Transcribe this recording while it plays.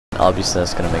obviously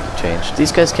that's gonna make a change.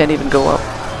 These guys can't even go up.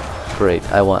 Great.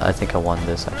 I think I won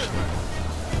this actually.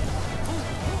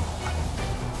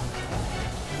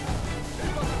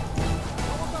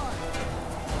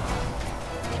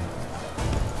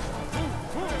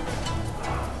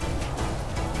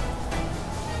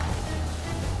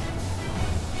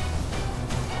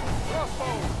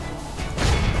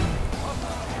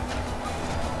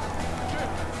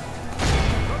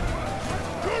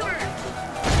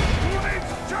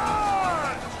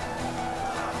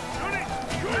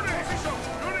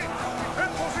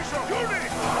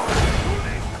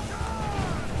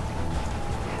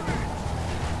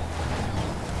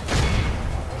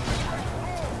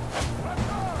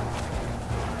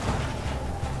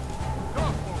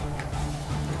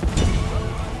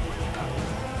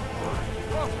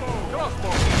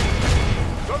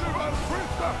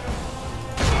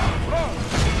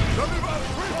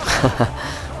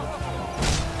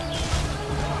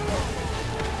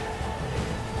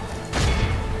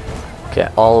 Okay,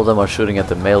 all of them are shooting at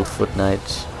the mailed foot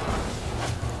knights.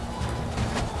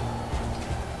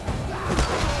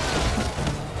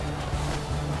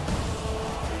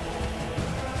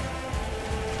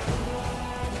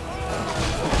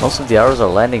 Most of the arrows are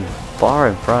landing far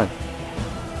in front.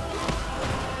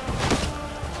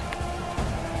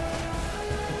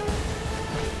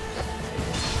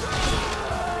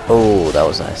 Oh, that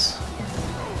was nice.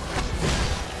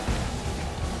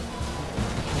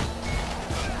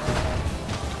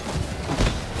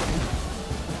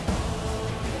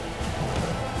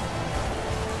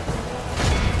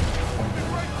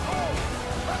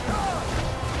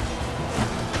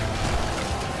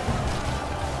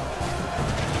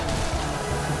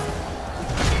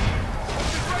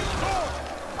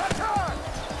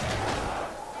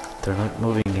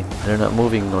 They're not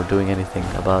moving nor doing anything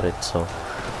about it, so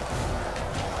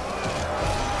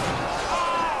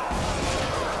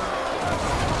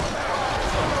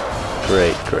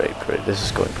great. This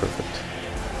is going perfect.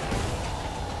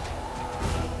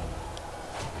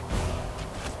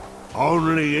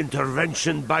 Only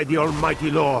intervention by the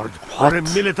Almighty Lord or a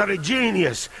military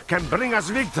genius can bring us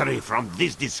victory from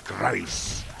this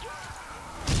disgrace.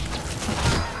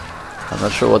 I'm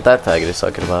not sure what that faggot is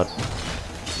talking about.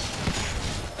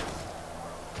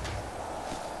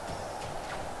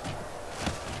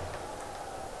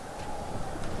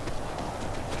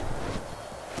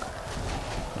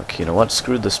 Okay, you know what?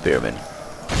 Screw the spearmen.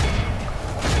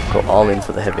 Go all in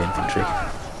for the heavy infantry.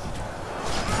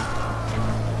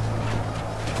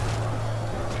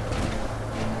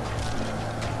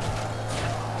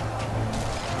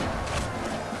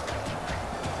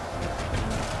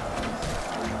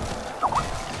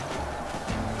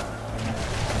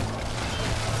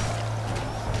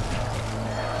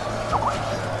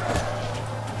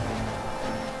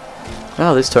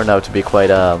 Well, this turned out to be quite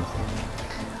a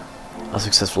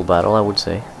successful battle, I would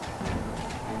say.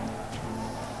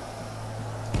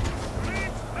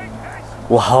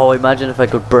 Wow, imagine if I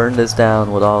could burn this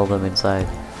down with all of them inside.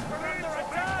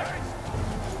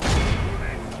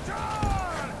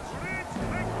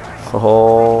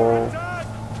 Oh.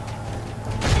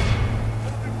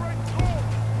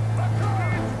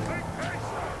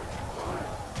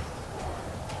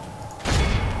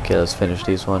 Okay, let's finish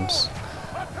these ones.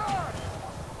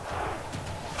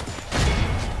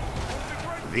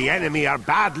 The enemy are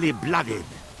badly blooded.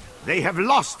 They have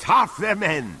lost half their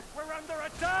men. We're under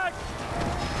attack.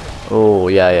 Oh,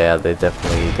 yeah, they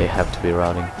have to be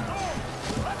routing.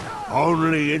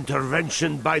 Only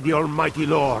intervention by the Almighty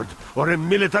Lord or a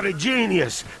military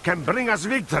genius can bring us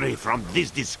victory from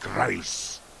this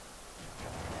disgrace.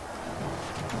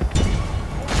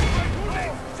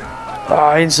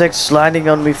 Ah, insects landing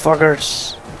on me,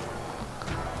 fuckers.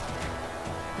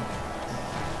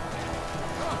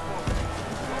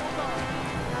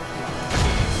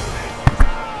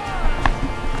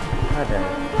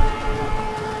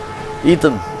 Eat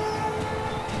them.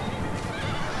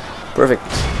 Perfect.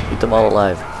 Eat them all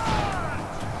alive.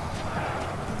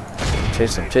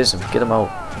 Chase them, get them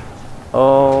out.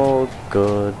 Oh,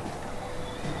 good.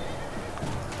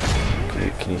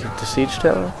 Can you hit the siege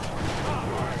tower?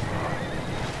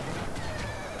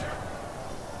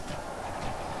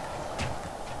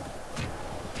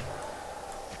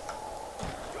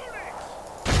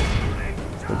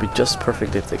 It would be just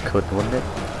perfect if they could, wouldn't it?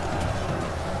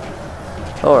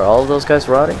 Oh, are all of those guys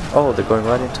routing? Oh, they're going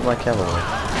right into my cavalry.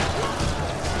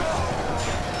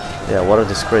 Yeah, what a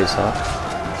disgrace, huh?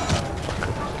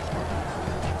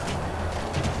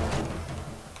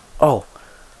 Oh,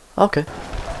 okay.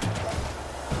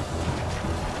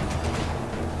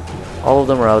 All of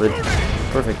them routed.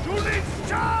 Perfect.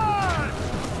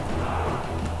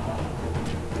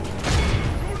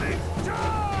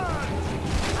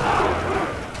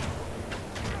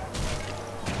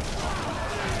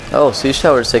 Oh, Sea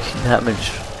Shower is taking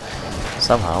damage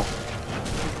somehow.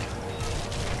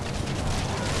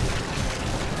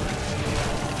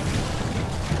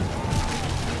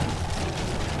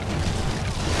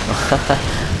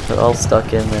 They're all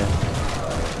stuck in there.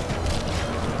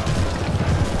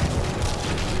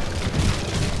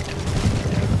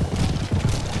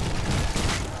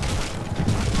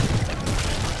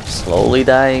 Slowly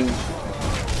dying.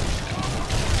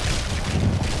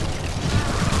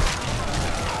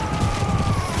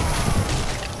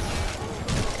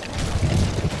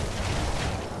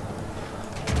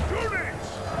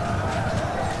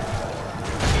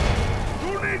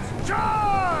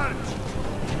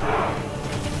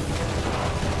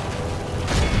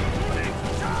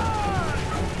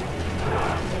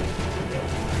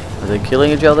 Are they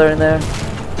killing each other in there?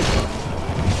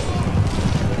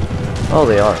 Oh,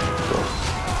 they are.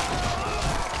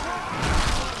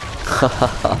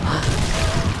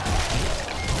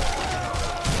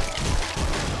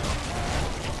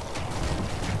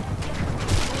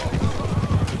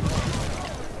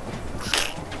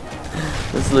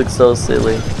 This looks so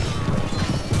silly.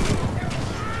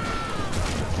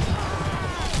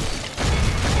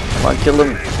 Come on, kill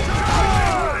him.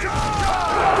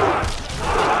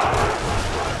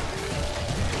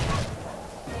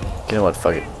 You know what,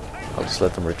 fuck it. I'll just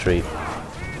let them retreat.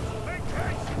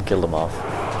 And kill them off.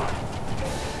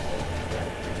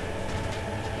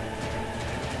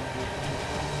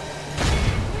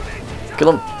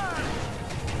 Kill him!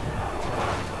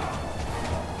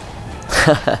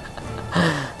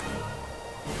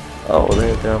 Oh,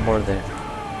 there are more there.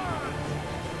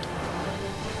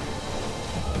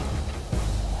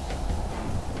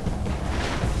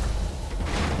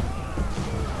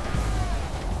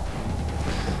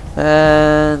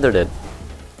 And they're dead.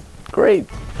 Great.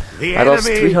 I lost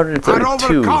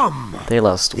 332. They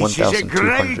lost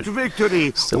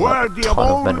 1,200. Still have a ton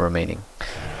of men remaining.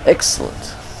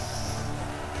 Excellent.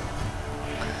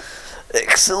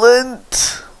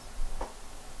 Excellent.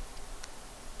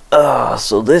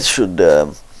 So this should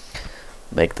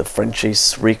make the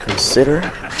Frenchies reconsider.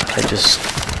 I just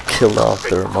killed off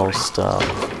their most the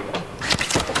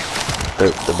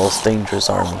most dangerous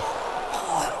army.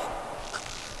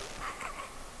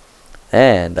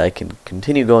 And I can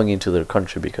continue going into their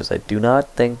country because I do not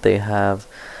think they have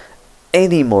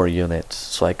any more units,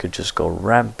 so I could just go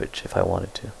rampage if I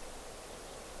wanted to.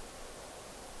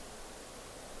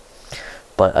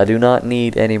 But I do not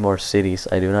need any more cities,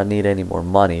 I do not need any more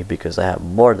money because I have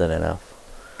more than enough.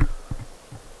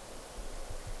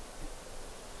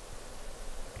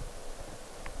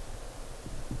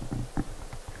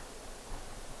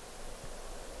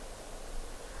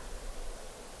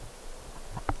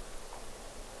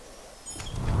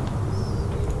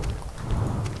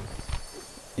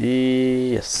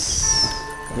 Yes.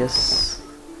 Yes.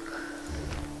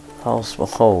 House.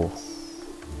 Oh.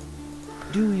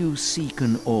 Do you seek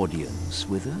an audience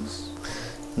with us?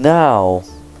 Now,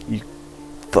 you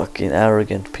fucking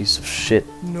arrogant piece of shit.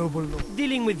 Noble Lord.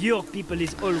 Dealing with your people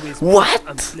is always What?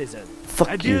 unpleasant. Fuck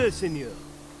Adieu, you. Seigneur.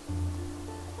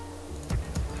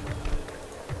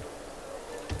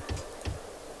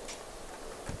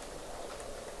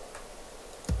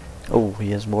 Oh, he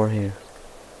has more here.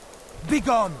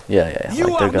 Begone! Yeah. You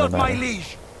like are they're not gonna my matter.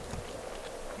 liege!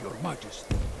 Your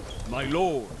Majesty. My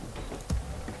lord.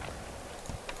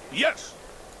 Yes.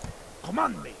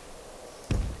 Command me.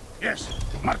 Yes.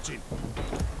 Marching.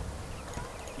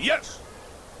 Yes.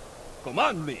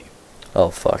 Command me.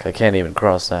 Oh fuck, I can't even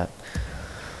cross that.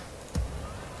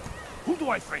 Who do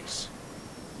I face?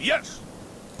 Yes.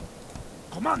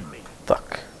 Command me.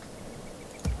 Fuck.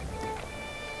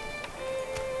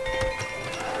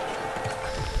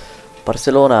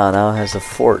 Barcelona now has a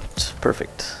fort.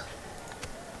 Perfect.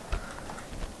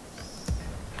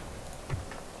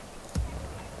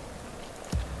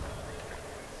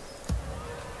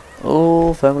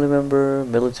 Oh, family member,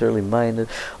 militarily minded.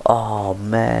 Oh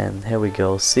man, here we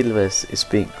go. Silves is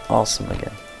being awesome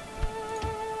again.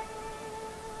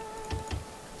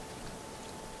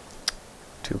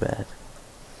 Too bad.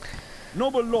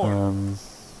 Noble lord.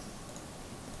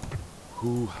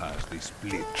 Who has this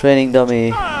split? Training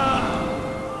dummy.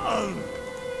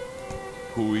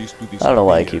 Who is to I don't know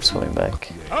why it keeps coming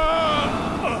back.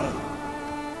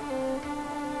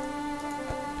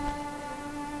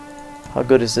 How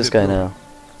good is this guy now?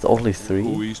 It's only 3?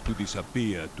 Who is to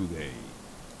disappear today?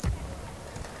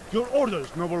 Your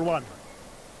orders, noble one.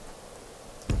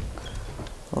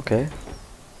 Okay.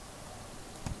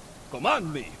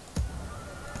 Command me.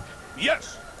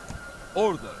 Yes.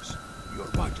 Orders, Your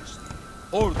Majesty.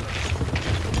 Orders.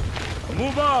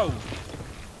 Move out.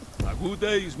 A good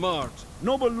day's march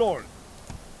Noble lord.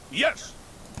 Yes.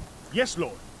 Yes,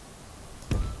 lord.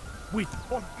 Wait,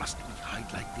 what must we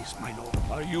hide like this, my lord?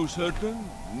 Are you certain,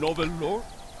 noble lord?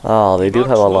 Oh, they do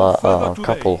have a Further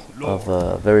couple today, of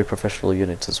Lord. very professional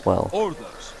units as well.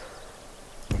 Orders.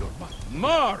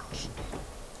 March!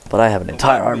 But I have an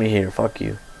entire army here, fuck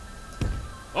you.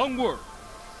 Onward!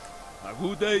 A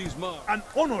good day's march. An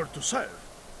honor to serve.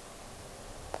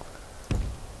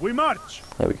 We march.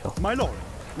 There we go. My lord,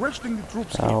 resting the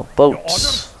troops Now, here. Your boats.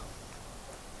 orders?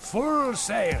 Full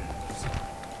sail.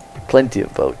 Plenty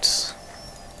of boats.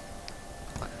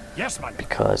 Yes, my lord.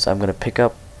 Because I'm gonna pick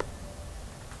up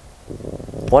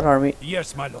one army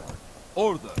Yes, my lord.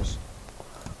 Orders.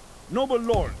 Noble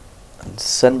lord. and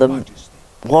send them. Majesty.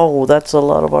 Whoa, that's a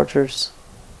lot of archers.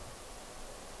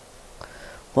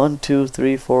 1, 2,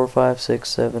 3, 4, 5, 6,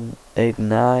 7, 8,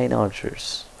 9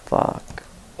 archers. Fuck.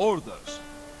 Orders.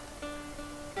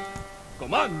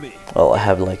 Command me. Oh, I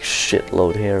have like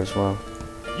shitload here as well.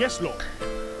 Yes, lord.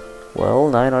 Well,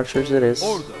 9 archers it is,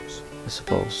 Orders. I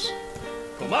suppose.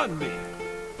 Command me.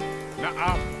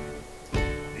 Na'am.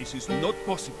 This is not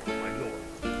possible, my lord.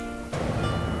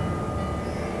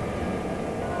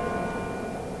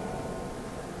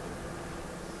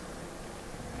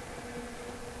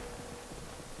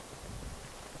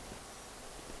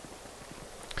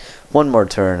 One more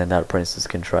turn and that princess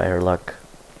can try her luck.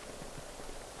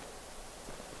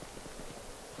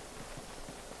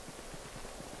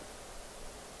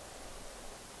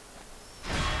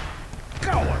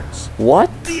 Cowards. What?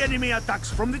 The enemy attacks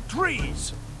from the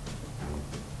trees.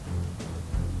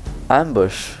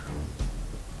 Ambush.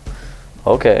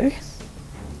 Okay.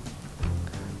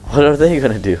 What are they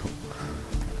gonna do?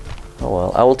 Oh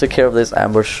well, I will take care of this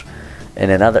ambush in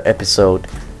another episode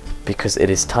because it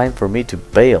is time for me to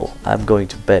bail. I'm going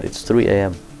to bed. It's 3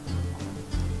 AM.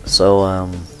 So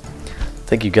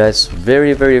thank you guys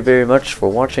very much for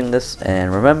watching this,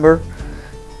 and remember,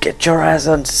 get your ass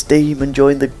on Steam and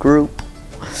join the group.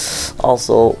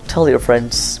 Also, tell your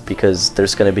friends because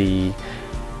there's gonna be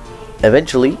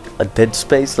eventually a Dead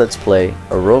Space Let's Play,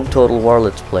 a Rome Total War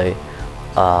Let's Play,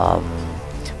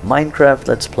 Minecraft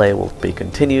Let's Play will be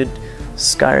continued,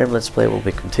 Skyrim Let's Play will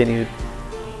be continued,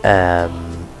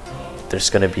 there's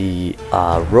gonna be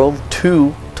Rome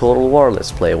 2 Total War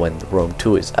Let's Play when Rome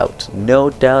 2 is out. No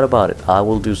doubt about it. I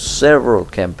will do several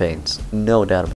campaigns, no doubt about it.